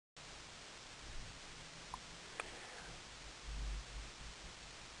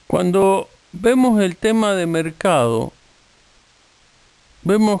Cuando vemos el tema de mercado,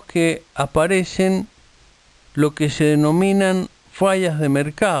 vemos que aparecen lo que se denominan fallas de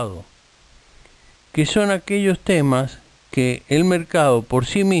mercado, que son aquellos temas que el mercado por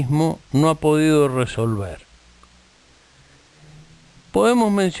sí mismo no ha podido resolver.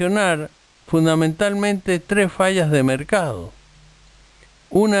 Podemos mencionar fundamentalmente tres fallas de mercado.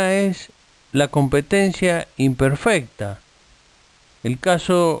 Una es la competencia imperfecta. El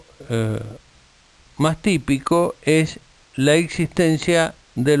caso más típico es la existencia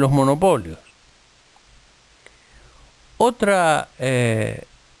de los monopolios. Otra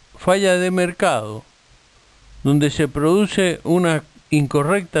falla de mercado, donde se produce una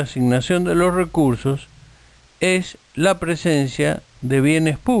incorrecta asignación de los recursos, es la presencia de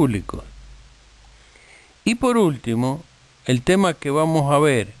bienes públicos. Y por último, el tema que vamos a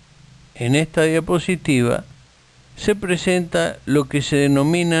ver en esta diapositiva, se presenta lo que se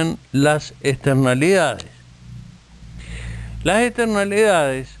denominan las externalidades. Las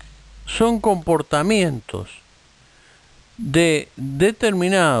externalidades son comportamientos de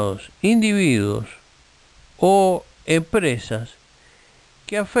determinados individuos o empresas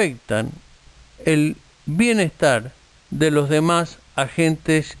que afectan el bienestar de los demás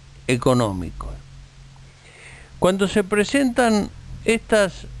agentes económicos. Cuando se presentan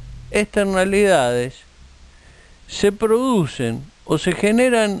estas externalidades, se producen o se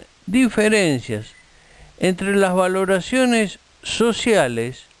generan diferencias entre las valoraciones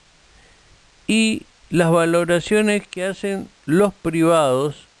sociales y las valoraciones que hacen los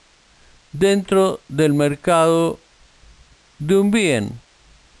privados dentro del mercado de un bien,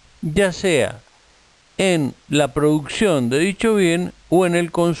 ya sea en la producción de dicho bien o en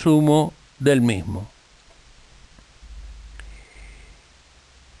el consumo del mismo.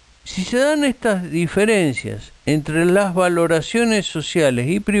 Si se dan estas diferencias entre las valoraciones sociales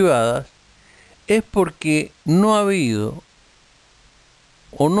y privadas, es porque no ha habido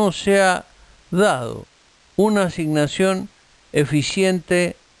o no se ha dado una asignación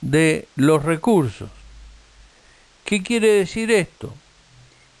eficiente de los recursos. ¿Qué quiere decir esto?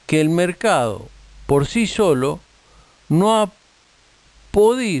 Que el mercado por sí solo no ha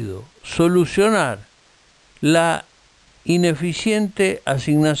podido solucionar la ineficiente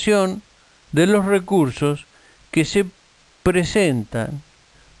asignación de los recursos que se presentan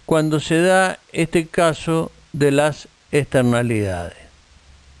cuando se da este caso de las externalidades.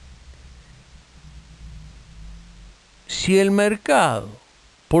 Si el mercado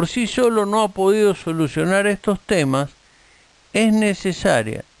por sí solo no ha podido solucionar estos temas, es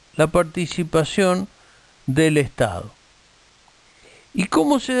necesaria la participación del Estado. ¿Y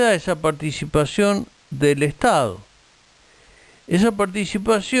cómo se da esa participación del Estado? Esa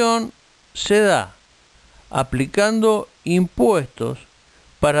participación se da aplicando impuestos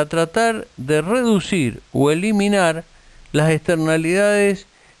para tratar de reducir o eliminar las externalidades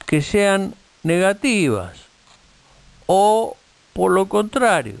que sean negativas, o por lo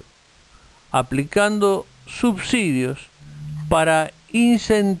contrario, aplicando subsidios para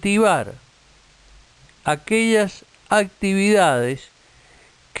incentivar aquellas actividades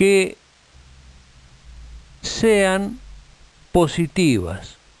que sean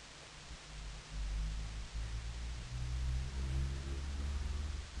positivas.